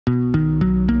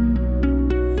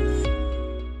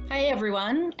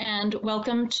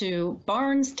welcome to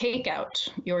Barnes Takeout,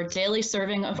 your daily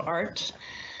serving of art.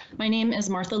 My name is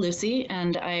Martha Lucy,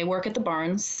 and I work at the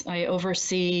Barnes. I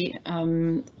oversee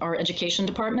our education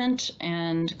department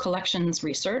and collections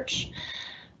research.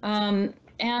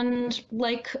 And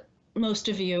like most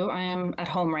of you, I am at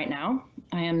home right now.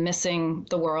 I am missing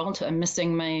the world. I'm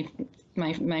missing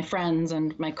my friends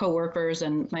and my coworkers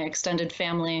and my extended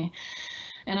family.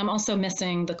 And I'm also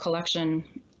missing the collection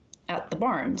at the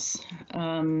Barnes.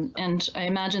 And I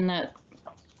imagine that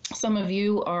some of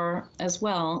you are as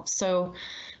well. So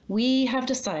we have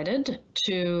decided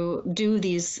to do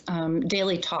these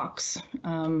daily talks.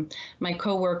 My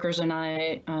coworkers and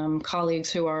I,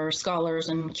 colleagues who are scholars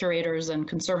and curators and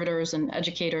conservators and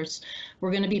educators,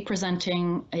 we're going to be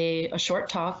presenting a short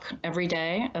talk every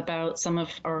day about some of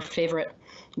our favorite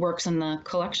works in the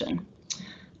collection.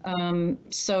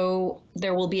 So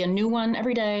there will be a new one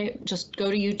every day. Just go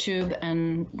to YouTube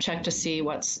and check to see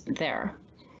what's there.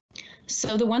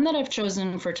 So the one that I've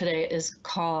chosen for today is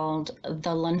called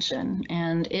The Luncheon,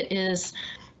 and it is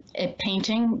a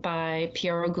painting by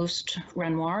Pierre-Auguste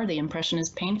Renoir, the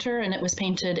Impressionist painter, and it was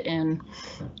painted in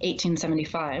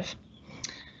 1875.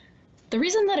 The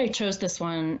reason that I chose this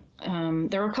one,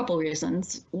 there are a couple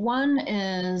reasons. One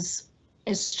is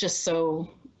it's just so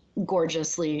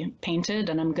gorgeously painted,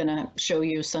 and I'm going to show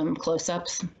you some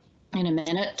close-ups in a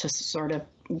minute to sort of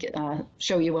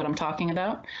show you what I'm talking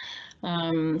about.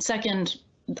 Second,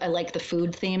 I like the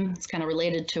food theme. It's kind of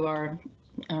related to our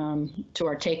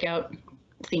takeout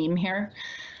theme here.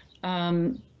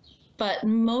 But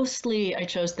mostly I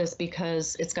chose this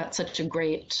because it's got such a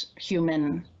great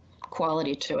human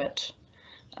quality to it.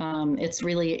 It's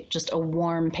really just a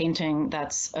warm painting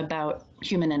that's about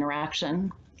human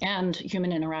interaction and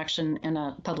human interaction in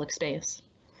a public space.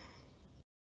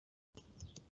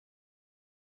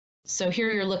 So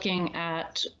here you're looking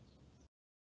at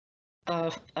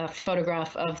a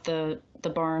photograph of the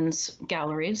Barnes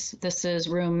galleries. This is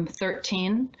room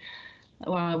 13,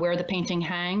 where the painting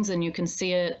hangs, and you can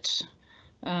see it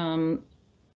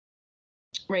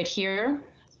right here,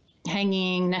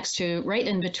 hanging next to, right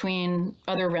in between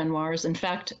other Renoirs. In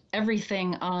fact,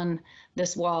 everything on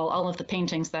this wall, all of the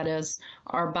paintings that is,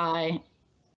 are by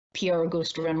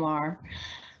Pierre-Auguste Renoir.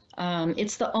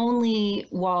 It's the only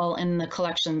wall in the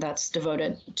collection that's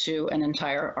devoted to an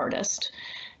entire artist.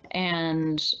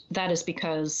 And that is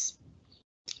because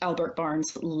Albert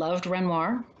Barnes loved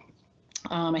Renoir.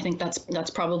 I think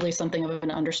that's probably something of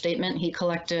an understatement. He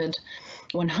collected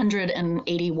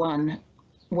 181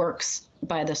 works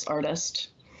by this artist.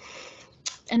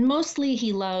 And mostly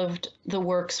he loved the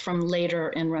works from later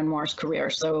in Renoir's career,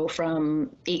 so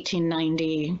from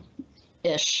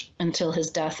 1890-ish until his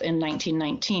death in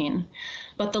 1919.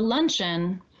 But The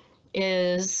Luncheon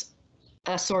is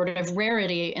a sort of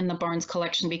rarity in the Barnes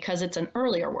collection because it's an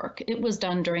earlier work. It was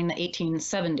done during the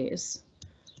 1870s.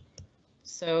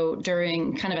 So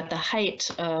during kind of at the height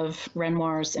of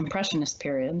Renoir's Impressionist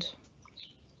period.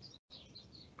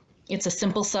 It's a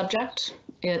simple subject.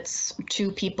 It's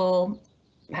two people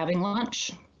having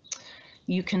lunch.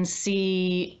 You can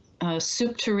see a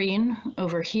soup tureen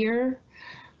over here.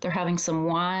 They're having some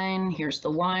wine. Here's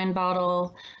the wine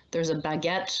bottle. There's a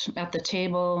baguette at the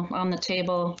table, on the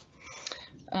table.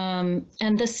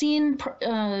 And the scene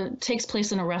takes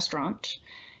place in a restaurant.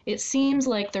 It seems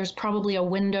like there's probably a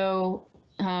window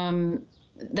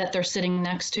that they're sitting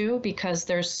next to, because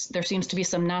there seems to be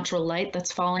some natural light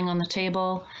that's falling on the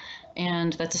table,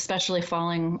 and that's especially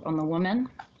falling on the woman.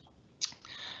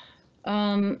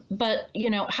 But you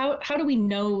know, how do we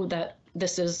know that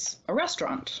this is a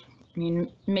restaurant? I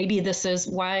mean, maybe this is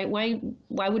why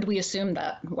would we assume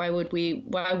that? Why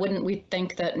wouldn't we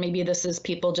think that maybe this is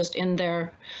people just in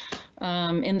their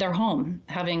home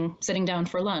sitting down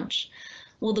for lunch?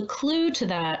 Well, the clue to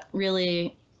that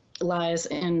really lies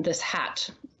in this hat,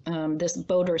 this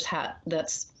boater's hat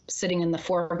that's sitting in the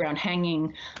foreground,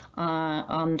 hanging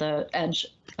on the edge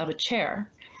of a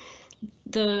chair.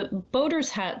 The boater's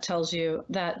hat tells you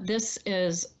that this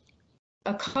is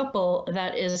a couple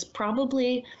that is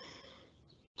probably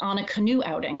on a canoe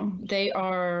outing. They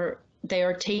are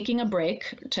taking a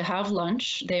break to have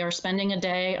lunch. They are spending a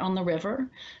day on the river.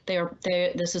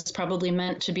 This is probably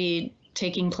meant to be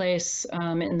taking place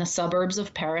in the suburbs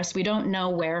of Paris. We don't know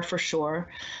where for sure,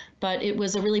 but it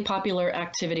was a really popular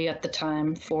activity at the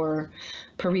time for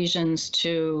Parisians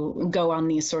to go on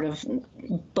these sort of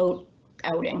boat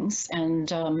outings and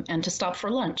to stop for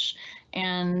lunch.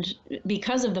 And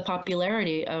because of the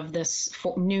popularity of this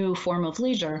new form of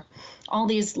leisure, all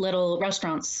these little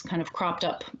restaurants kind of cropped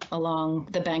up along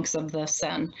the banks of the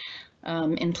Seine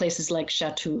in places like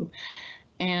Chatou.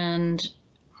 And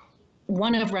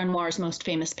one of Renoir's most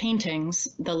famous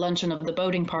paintings, the Luncheon of the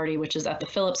Boating Party, which is at the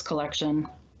Phillips collection,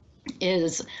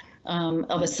 is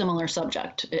of a similar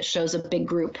subject. It shows a big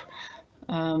group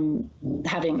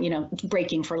having,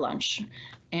 breaking for lunch.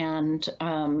 And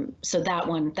so that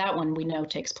one we know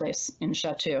takes place in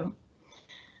Chateau.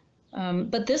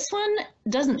 But this one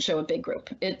doesn't show a big group.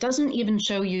 It doesn't even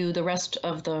show you the rest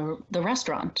of the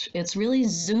restaurant. It's really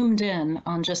zoomed in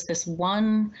on just this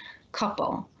one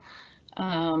couple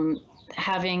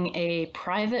having a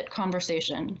private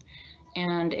conversation.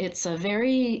 And it's a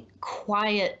very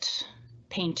quiet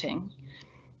painting.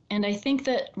 And I think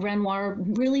that Renoir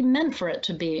really meant for it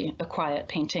to be a quiet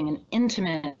painting, an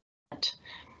intimate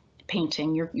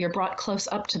painting. You're brought close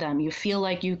up to them. You feel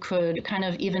like you could kind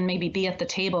of even maybe be at the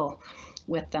table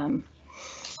with them.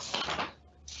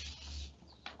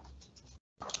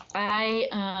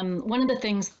 One of the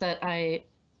things that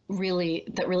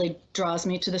really draws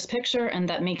me to this picture and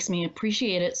that makes me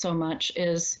appreciate it so much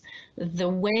is the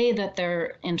way that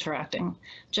they're interacting.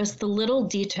 Just the little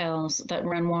details that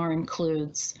Renoir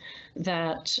includes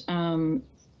that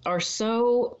are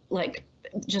so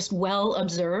just well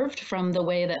observed from the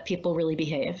way that people really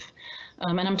behave.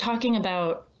 And I'm talking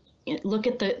about, look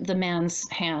at the man's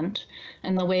hand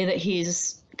and the way that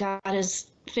he's got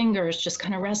his fingers just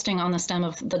kind of resting on the stem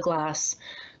of the glass,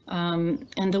 and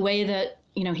the way that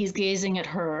he's gazing at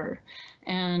her,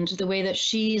 and the way that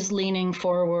she's leaning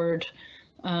forward,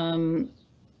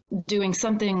 doing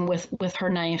something with her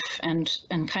knife and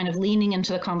kind of leaning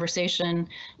into the conversation,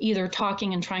 either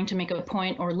talking and trying to make a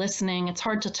point or listening. It's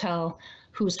hard to tell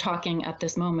who's talking at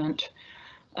this moment.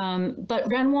 But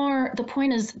Renoir, the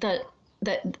point is that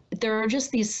there are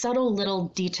just these subtle little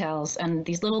details and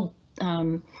these little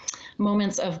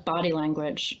moments of body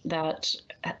language that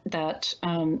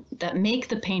make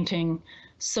the painting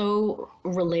so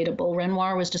relatable.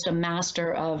 Renoir was just a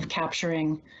master of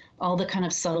capturing all the kind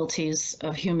of subtleties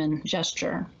of human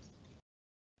gesture.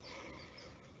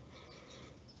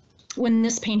 When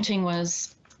this painting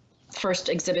was first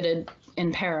exhibited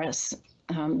in Paris,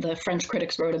 the French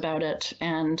critics wrote about it,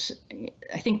 and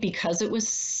I think because it was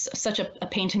such a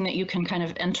painting that you can kind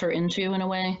of enter into in a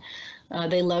way,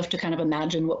 they loved to kind of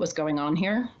imagine what was going on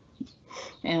here.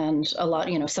 And a lot,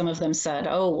 some of them said,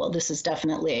 oh, well, this is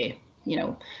definitely,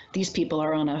 these people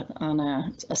are on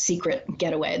a secret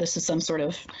getaway. This is some sort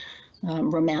of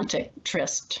romantic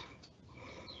tryst.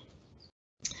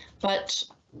 But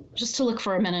just to look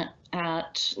for a minute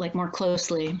at, more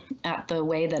closely at the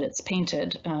way that it's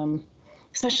painted,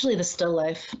 especially the still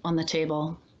life on the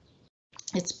table.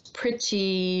 It's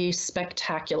pretty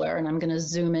spectacular, and I'm going to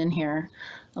zoom in here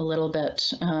a little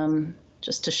bit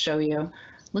just to show you.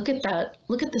 Look at that.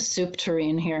 Look at the soup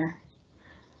tureen here.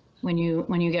 When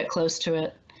you get close to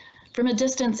it, from a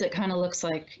distance, it kind of looks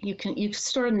like you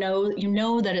sort of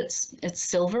know that it's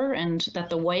silver and that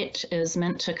the white is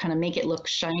meant to kind of make it look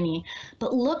shiny.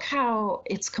 But look how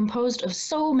it's composed of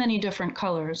so many different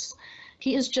colors.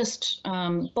 He is just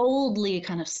boldly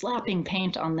kind of slapping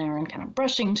paint on there and kind of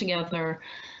brushing together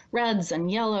reds and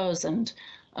yellows, and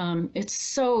it's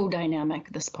so dynamic,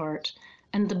 this part.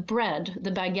 And the bread,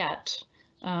 the baguette,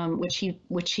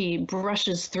 which he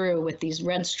brushes through with these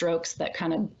red strokes that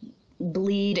kind of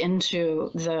bleed into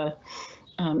the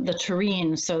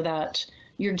terrine, so that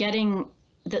you're getting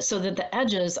that, so that the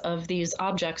edges of these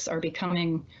objects are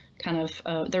becoming kind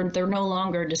of they're no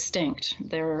longer distinct.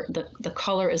 The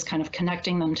color is kind of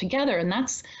connecting them together, and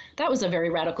that was a very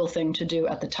radical thing to do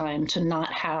at the time, to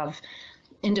not have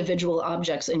individual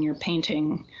objects in your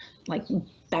painting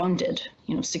bounded,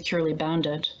 securely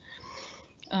bounded.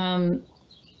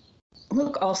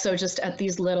 Look also just at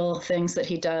these little things that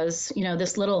he does.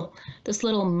 This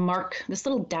little mark, this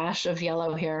little dash of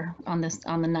yellow here on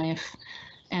the knife,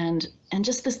 and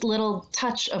just this little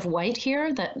touch of white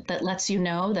here that lets you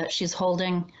know that she's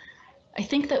holding. I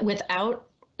think that without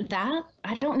that,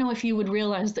 I don't know if you would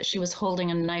realize that she was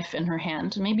holding a knife in her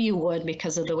hand. Maybe you would,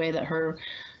 because of the way that her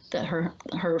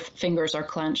fingers are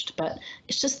clenched. But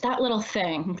it's just that little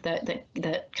thing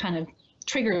that kind of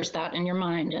triggers that in your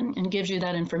mind and gives you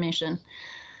that information.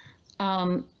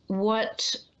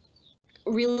 What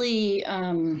really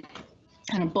kind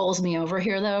of bowls me over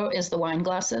here, though, is the wine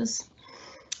glasses.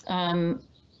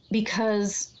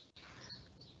 Because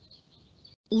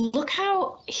look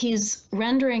how he's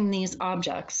rendering these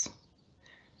objects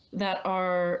that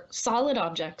are solid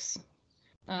objects.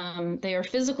 They are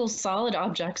physical solid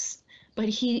objects, but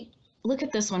look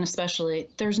at this one especially,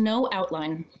 there's no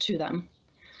outline to them.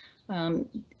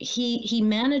 He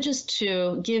manages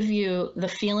to give you the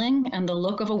feeling and the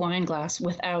look of a wine glass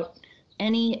without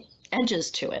any edges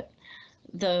to it.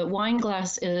 the wine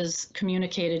glass is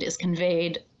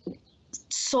conveyed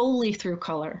solely through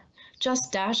color,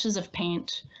 just dashes of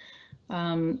paint.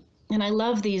 And I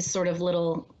love these sort of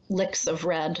little licks of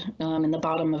red in the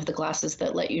bottom of the glasses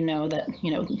that let you know that,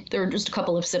 there are just a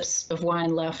couple of sips of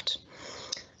wine left.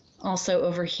 Also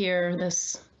over here,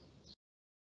 this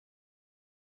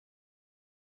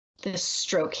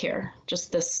stroke here,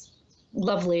 just this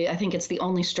lovely, I think it's the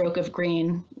only stroke of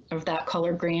green, of that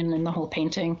color green in the whole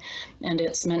painting. And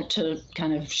it's meant to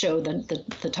kind of show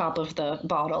the top of the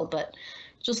bottle, but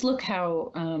just look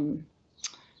how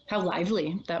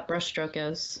lively that brushstroke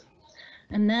is.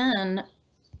 And then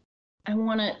I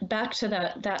want to back to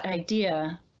that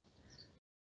idea,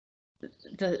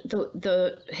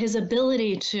 his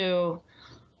ability to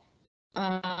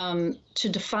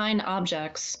define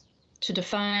objects, to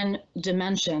define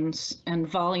dimensions and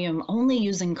volume only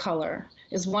using color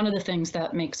is one of the things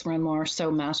that makes Renoir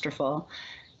so masterful.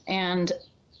 And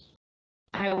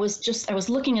I was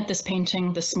looking at this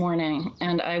painting this morning,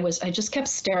 and I just kept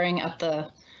staring at the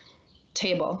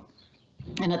table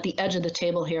and at the edge of the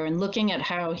table here and looking at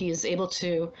how he is able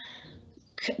to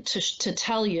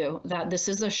tell you that this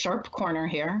is a sharp corner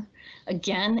here.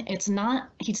 Again, he's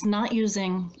not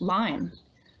using line.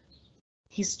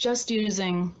 He's just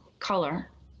using color.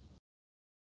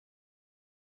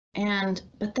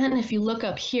 But then if you look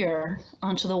up here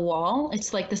onto the wall,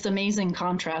 it's like this amazing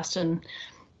contrast. And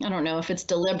I don't know if it's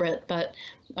deliberate, but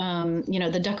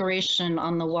the decoration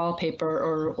on the wallpaper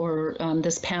or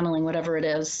this paneling, whatever it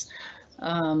is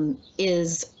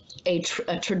a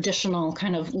traditional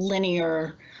kind of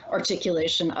linear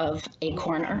articulation of a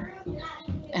corner.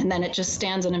 And then it just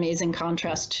stands in amazing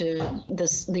contrast to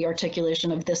the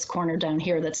articulation of this corner down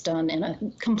here that's done in a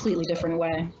completely different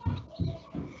way.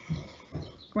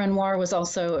 Renoir was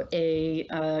also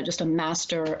just a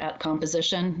master at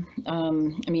composition.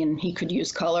 He could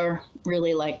use color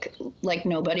really like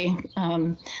nobody,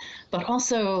 but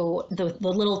also the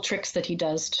little tricks that he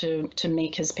does to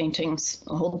make his paintings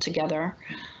hold together.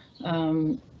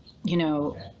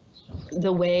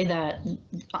 The way that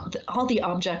all the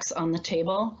objects on the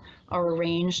table are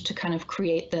arranged to kind of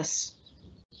create this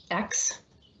X,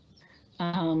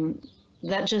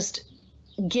 that just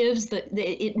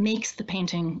it makes the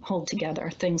painting hold together.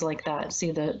 Things like that.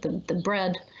 See the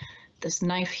bread, this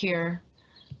knife here,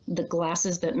 the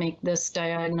glasses that make this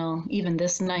diagonal, even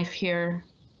this knife here.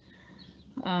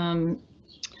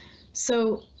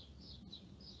 So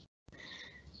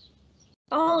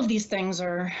all of these things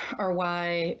are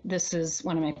why this is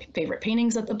one of my favorite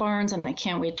paintings at the Barnes, and I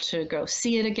can't wait to go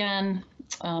see it again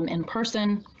in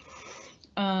person.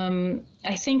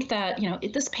 I think that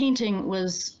this painting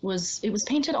was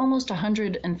painted almost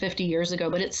 150 years ago,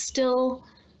 but it's still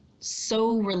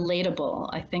so relatable.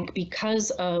 I think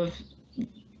because of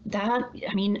that.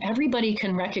 Everybody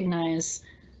can recognize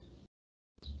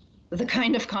the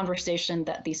kind of conversation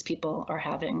that these people are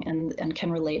having and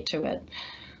can relate to it.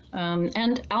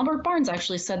 And Albert Barnes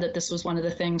actually said that this was one of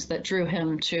the things that drew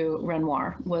him to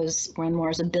Renoir, was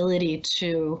Renoir's ability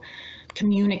to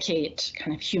communicate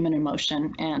kind of human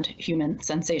emotion and human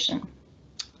sensation.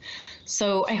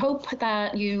 So I hope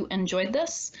that you enjoyed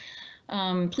this.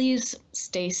 Please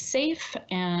stay safe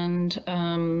and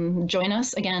join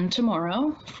us again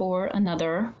tomorrow for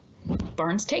another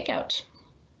Barnes Takeout.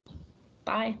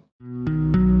 Bye.